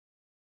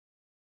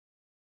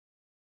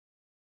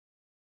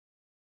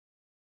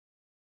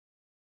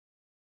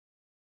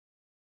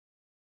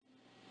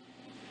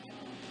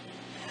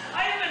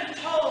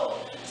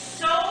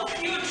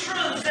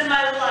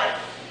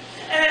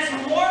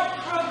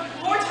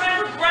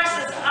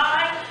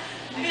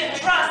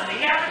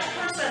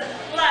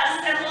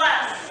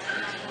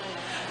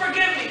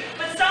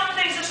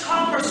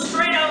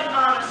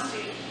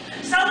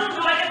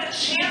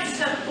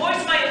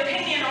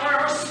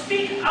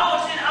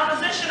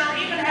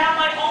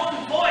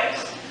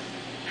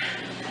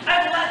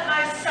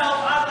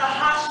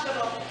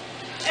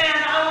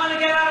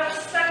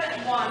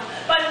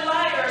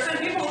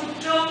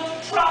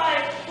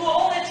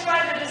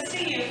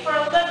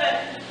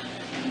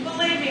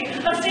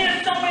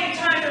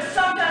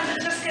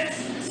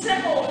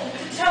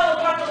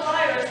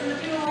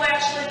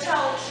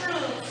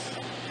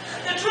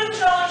truth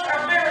tellers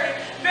are very,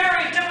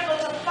 very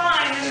difficult to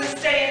find in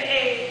this day and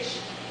age.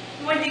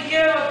 When you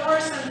give a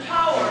person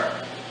power,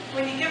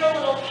 when you give a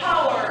little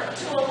power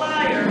to a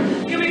liar,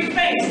 you'll be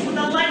faced with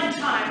a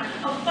lifetime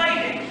of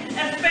fighting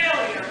and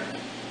failure.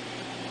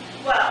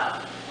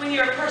 Well, when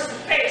you're a person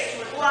faced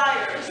with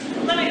liars,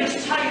 let me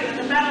just tell you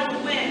that the battle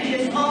to win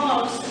is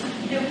almost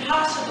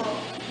impossible.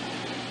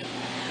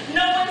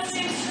 No one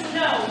seems to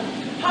know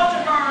how to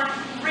earn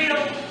real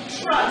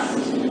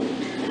trust.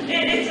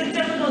 It's a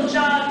difficult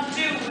job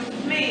to do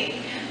with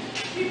me.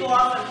 People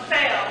often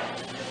fail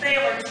if they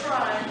ever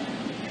try.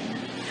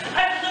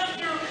 I've lived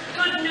through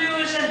good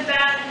news and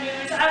bad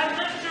news. I've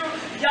lived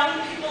through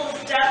young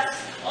people's deaths,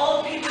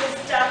 old people's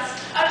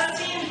deaths. I've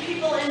seen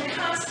people in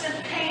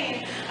constant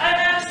pain.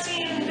 I've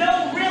seen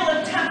no real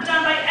attempt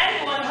done by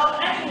anyone to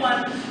help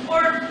anyone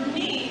or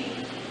me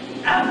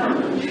ever.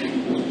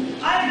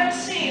 I have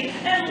seen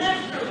and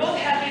lived through both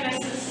happiness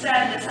and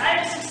sadness. I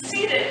have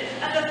succeeded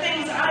at the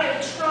things I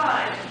have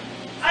tried.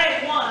 I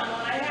have won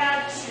when I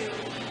had to.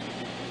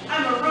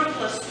 I'm a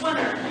ruthless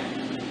winner.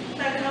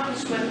 That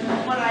comes with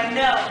what I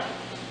know.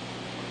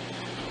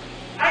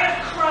 I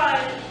have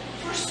cried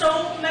for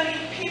so many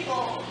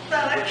people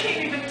that I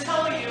can't even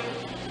tell you.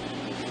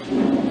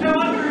 I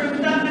wonder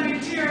if that many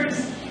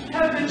tears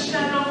have been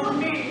shed over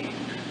me.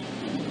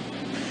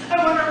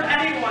 I wonder if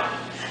anyone,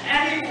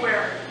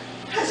 anywhere,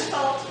 has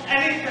felt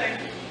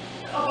anything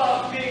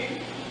about me.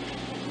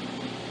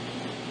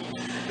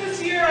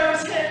 This year I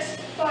was hit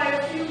by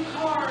a few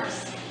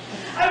cars.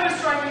 I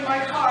was driving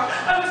my car.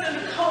 I was in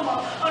a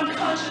coma,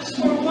 unconscious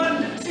for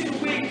 1 to 2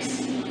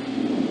 weeks.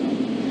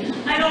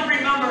 I don't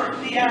remember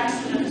the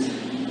accident.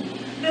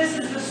 This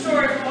is the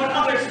story from what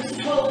others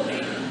have told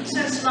me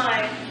since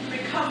my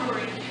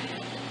recovery.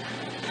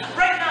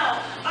 Right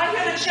now, I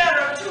hear the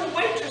chatter of 2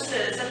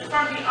 waitresses at the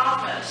front of the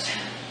office.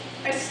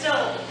 I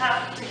still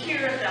have to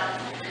hear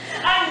them.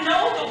 I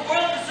know the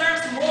world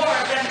deserves more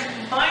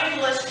than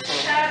mindless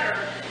chatter.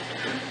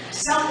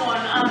 Someone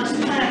on this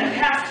planet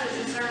has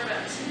to deserve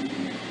it.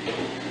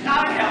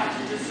 I have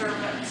to deserve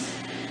it.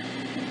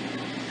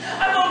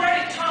 I've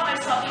already taught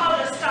myself how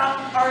to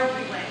stop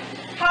arguing,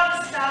 how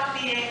to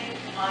stop being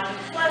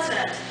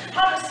unpleasant,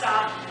 how to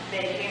stop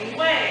making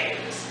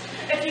waves.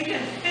 If you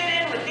can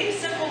fit in with these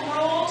simple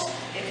rules,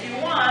 if you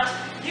want,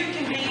 you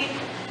can be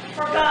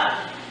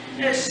forgotten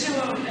as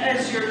soon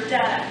as you're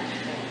dead.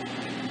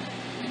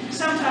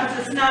 Sometimes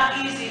it's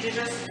not easy to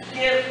just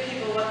give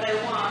people what they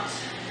want.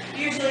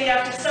 Usually you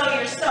have to sell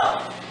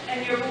yourself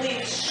and your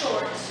beliefs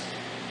short.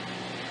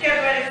 Get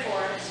ready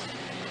for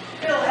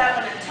it. It'll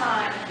happen in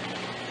time.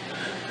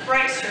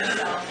 Brace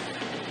yourself.